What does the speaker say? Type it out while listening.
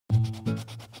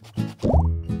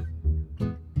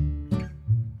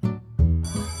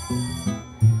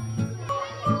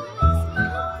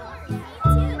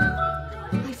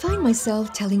found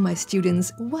myself telling my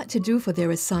students what to do for their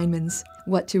assignments,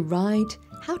 what to write,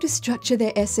 how to structure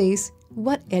their essays,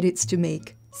 what edits to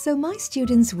make. So my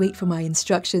students wait for my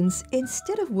instructions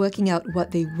instead of working out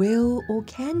what they will or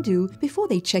can do before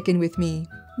they check in with me.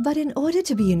 But in order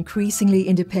to be increasingly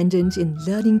independent in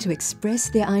learning to express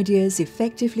their ideas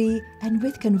effectively and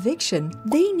with conviction,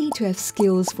 they need to have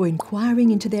skills for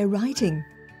inquiring into their writing.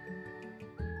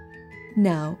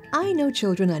 Now, I know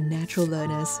children are natural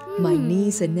learners. My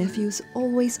niece and nephews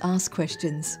always ask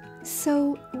questions.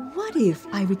 So, what if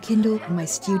I rekindle in my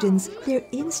students their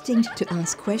instinct to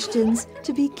ask questions,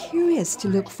 to be curious to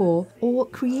look for or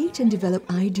create and develop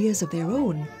ideas of their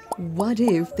own? What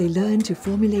if they learn to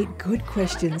formulate good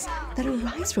questions that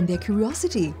arise from their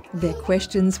curiosity? Their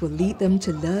questions will lead them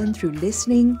to learn through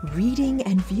listening, reading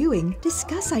and viewing,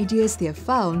 discuss ideas they have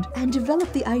found, and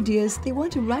develop the ideas they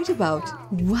want to write about.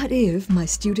 What if my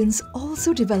students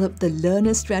also develop the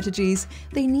learner strategies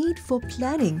they need for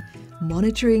planning,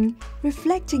 monitoring,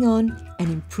 reflecting on, and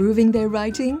improving their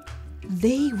writing?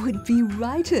 They would be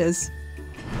writers.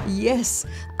 Yes,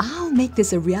 I'll make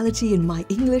this a reality in my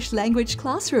English language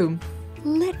classroom.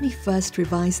 Let me first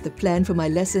revise the plan for my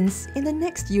lessons in the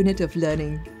next unit of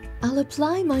learning. I'll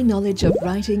apply my knowledge of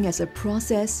writing as a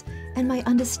process and my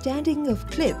understanding of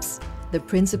CLIPS, the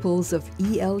principles of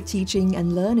EL teaching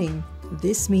and learning.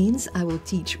 This means I will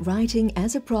teach writing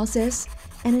as a process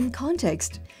and in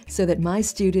context so that my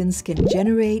students can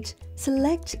generate,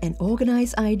 select and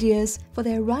organize ideas for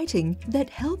their writing that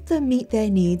help them meet their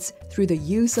needs through the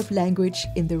use of language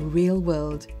in the real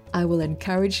world. I will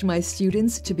encourage my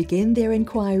students to begin their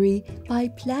inquiry by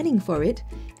planning for it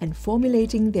and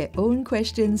formulating their own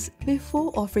questions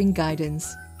before offering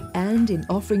guidance. And in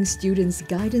offering students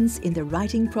guidance in the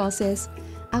writing process,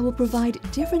 I will provide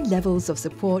different levels of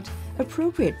support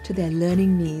appropriate to their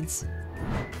learning needs.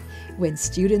 When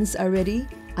students are ready,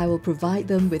 I will provide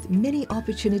them with many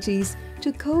opportunities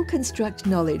to co-construct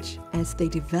knowledge as they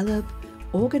develop,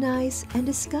 organize, and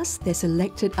discuss their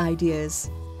selected ideas.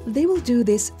 They will do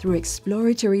this through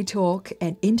exploratory talk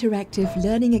and interactive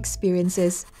learning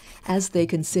experiences as they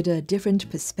consider different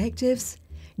perspectives,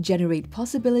 generate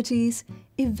possibilities,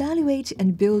 evaluate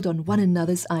and build on one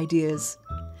another's ideas.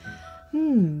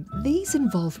 These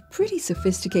involve pretty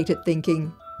sophisticated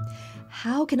thinking.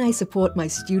 How can I support my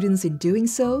students in doing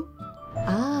so?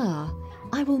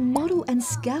 I will model and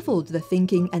scaffold the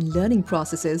thinking and learning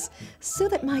processes so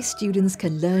that my students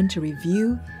can learn to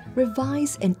review,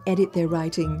 revise and edit their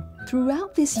writing.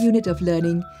 Throughout this unit of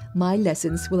learning, my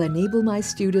lessons will enable my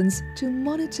students to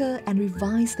monitor and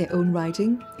revise their own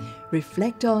writing,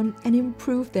 reflect on and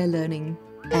improve their learning.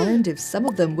 And if some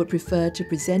of them would prefer to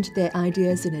present their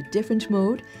ideas in a different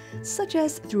mode, such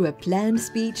as through a planned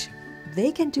speech,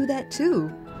 they can do that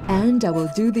too. And I will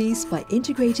do these by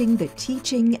integrating the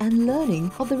teaching and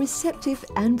learning of the receptive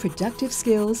and productive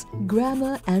skills,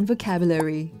 grammar and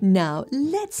vocabulary. Now,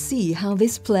 let's see how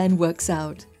this plan works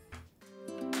out.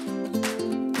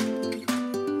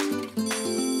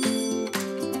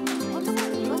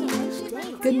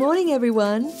 Good morning,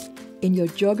 everyone. In your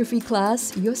geography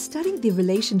class, you're studying the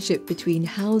relationship between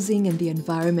housing and the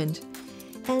environment.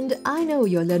 And I know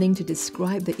you're learning to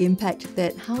describe the impact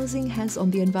that housing has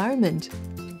on the environment.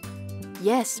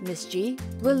 Yes, Miss G.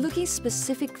 We're looking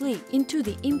specifically into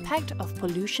the impact of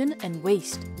pollution and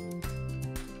waste.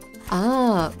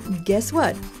 Guess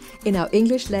what? In our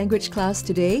English language class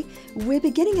today, we're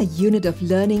beginning a unit of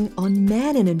learning on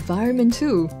man and environment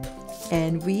too.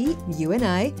 And we, you and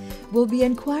I, will be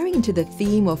inquiring into the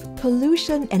theme of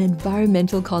pollution and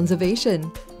environmental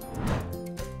conservation.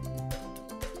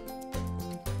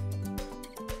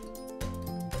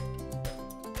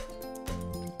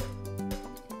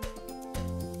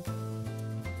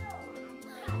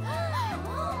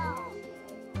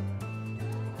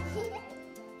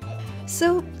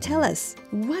 So tell us,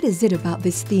 what is it about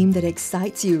this theme that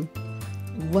excites you?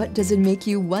 What does it make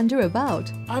you wonder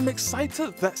about? I'm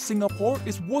excited that Singapore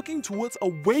is working towards a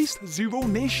waste zero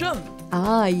nation.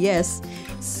 Yes.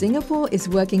 Singapore is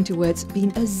working towards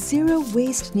being a zero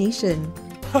waste nation.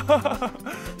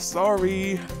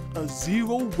 Sorry, a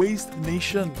zero waste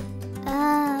nation.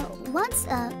 What's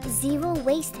a zero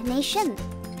waste nation?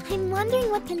 I'm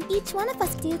wondering what can each one of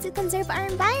us do to conserve our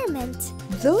environment?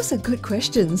 Those are good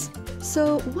questions.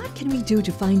 So what can we do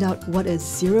to find out what a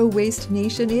zero waste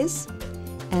nation is?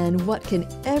 And what can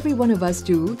every one of us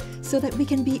do so that we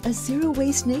can be a zero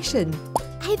waste nation?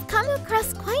 I've come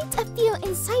across quite a few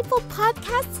insightful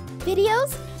podcasts,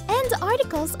 videos, and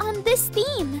articles on this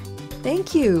theme.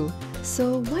 Thank you.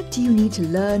 So what do you need to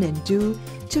learn and do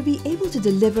to be able to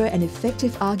deliver an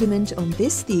effective argument on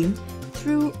this theme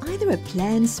through either a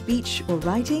planned speech or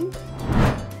writing?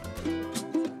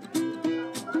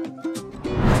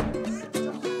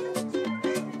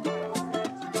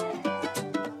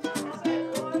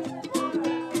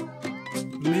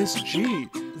 Miss G,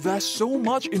 there's so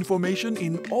much information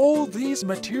in all these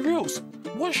materials.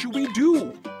 What should we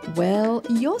do? Well,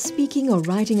 you're speaking or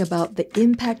writing about the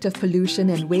impact of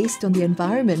pollution and waste on the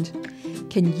environment.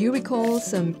 Can you recall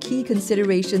some key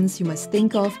considerations you must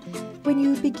think of when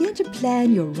you begin to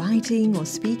plan your writing or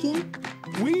speaking?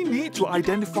 We need to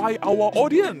identify our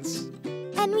audience.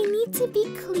 And we need to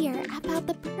be clear about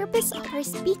the purpose of our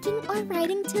speaking or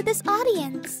writing to this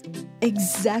audience.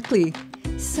 Exactly.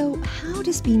 So, how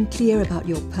does being clear about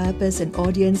your purpose and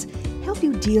audience help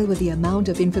you deal with the amount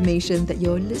of information that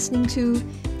you're listening to,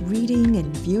 reading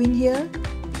and viewing here?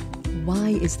 Why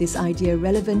is this idea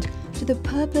relevant to the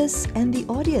purpose and the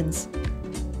audience?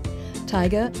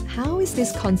 Tiger, how is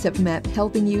this concept map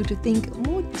helping you to think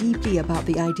more deeply about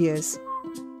the ideas?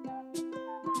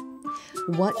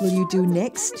 What will you do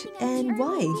next and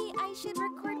why? I should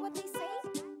record what they say.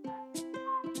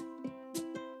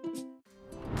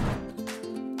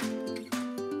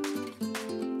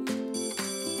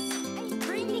 I'm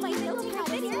bringing my little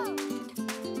video.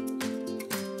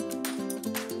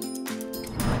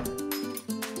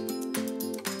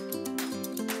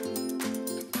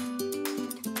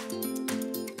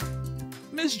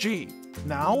 Miss G,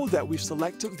 now that we've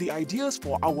selected the ideas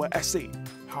for our essay,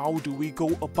 how do we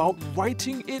go about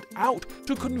writing it out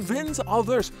to convince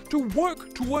others to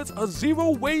work towards a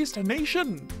zero-waste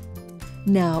nation?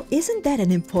 Now, isn't that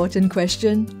an important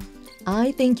question?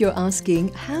 I think you're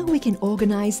asking how we can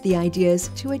organize the ideas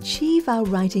to achieve our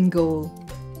writing goal.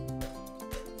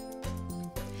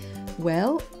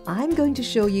 Well, I'm going to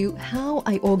show you how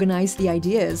I organize the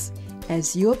ideas.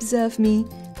 As you observe me,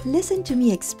 listen to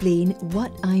me explain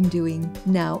what I'm doing.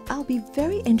 Now, I'll be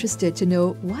very interested to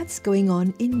know what's going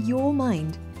on in your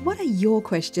mind. What are your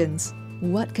questions?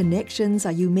 What connections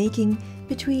are you making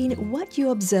between what you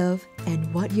observe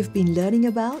and what you've been learning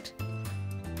about?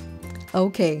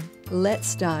 Okay, let's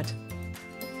start.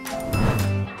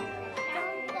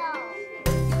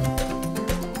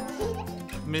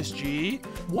 Miss G,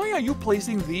 why are you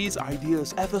placing these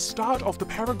ideas at the start of the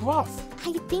paragraph?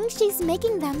 I think she's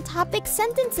making them topic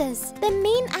sentences, the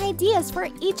main ideas for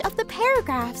each of the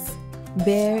paragraphs.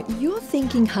 Bear, you're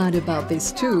thinking hard about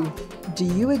this too. Do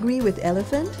you agree with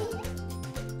Elephant?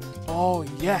 Oh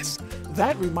yes,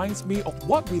 that reminds me of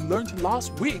what we learned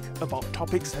last week about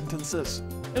topic sentences.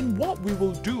 And what we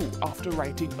will do after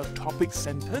writing a topic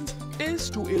sentence is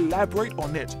to elaborate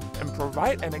on it and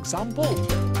provide an example.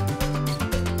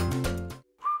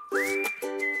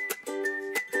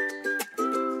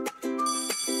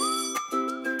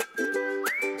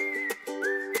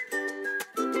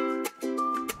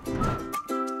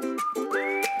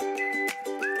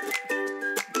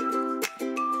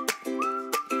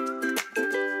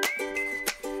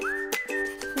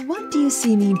 What do you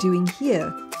see me doing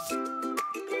here?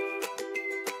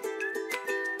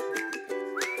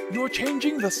 You're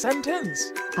changing the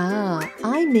sentence. Ah,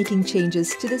 I'm making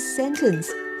changes to the sentence.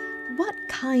 What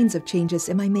kinds of changes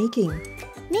am I making?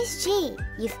 Miss G,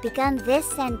 you've begun this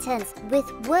sentence with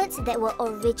words that were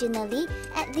originally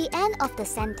at the end of the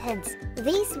sentence.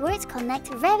 These words connect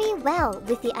very well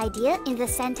with the idea in the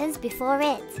sentence before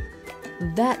it.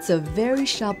 That's a very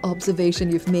sharp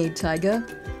observation you've made, Tiger.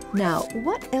 Now,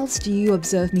 what else do you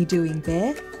observe me doing,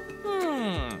 Bear?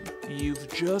 You've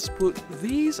just put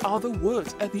these other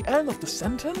words at the end of the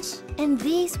sentence? And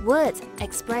these words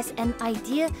express an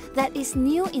idea that is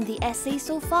new in the essay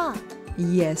so far.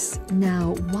 Yes.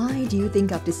 Now, why do you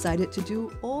think I've decided to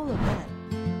do all of that?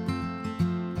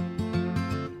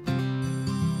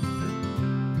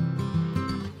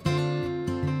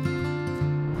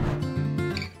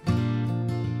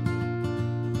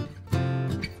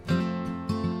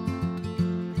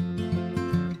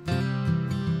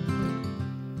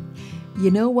 You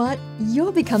know what?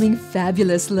 You're becoming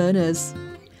fabulous learners.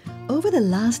 Over the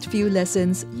last few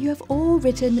lessons, you have all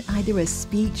written either a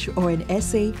speech or an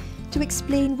essay to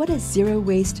explain what a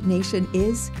zero-waste nation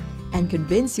is and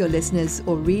convince your listeners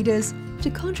or readers to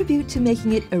contribute to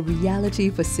making it a reality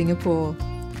for Singapore.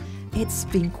 It's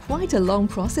been quite a long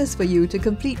process for you to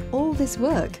complete all this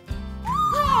work.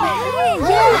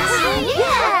 Awesome!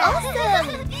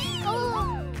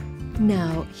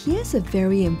 Now, here's a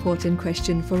very important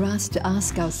question for us to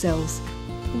ask ourselves.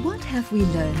 What have we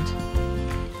learned?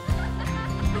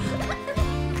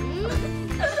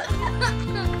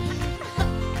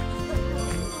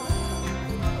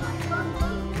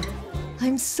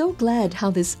 I'm so glad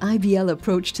how this IBL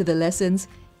approach to the lessons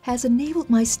has enabled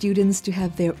my students to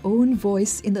have their own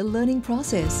voice in the learning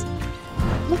process.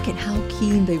 Look at how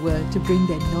keen they were to bring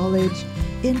their knowledge,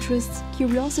 interests,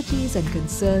 curiosities and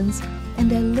concerns and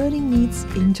their learning needs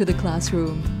into the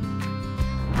classroom.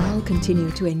 I'll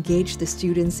continue to engage the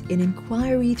students in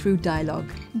inquiry through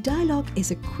dialogue. Dialogue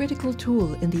is a critical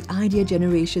tool in the idea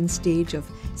generation stage of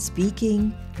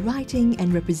speaking, writing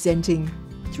and representing.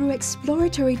 Through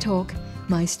exploratory talk,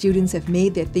 my students have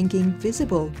made their thinking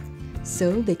visible,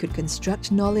 so they could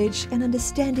construct knowledge and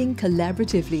understanding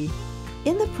collaboratively.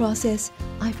 In the process,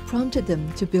 I've prompted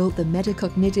them to build the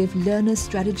metacognitive learner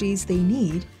strategies they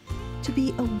need to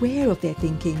be aware of their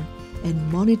thinking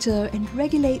and monitor and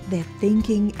regulate their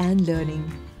thinking and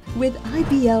learning. With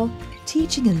IBL,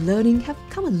 teaching and learning have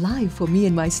come alive for me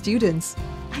and my students.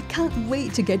 I can't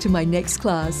wait to get to my next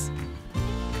class.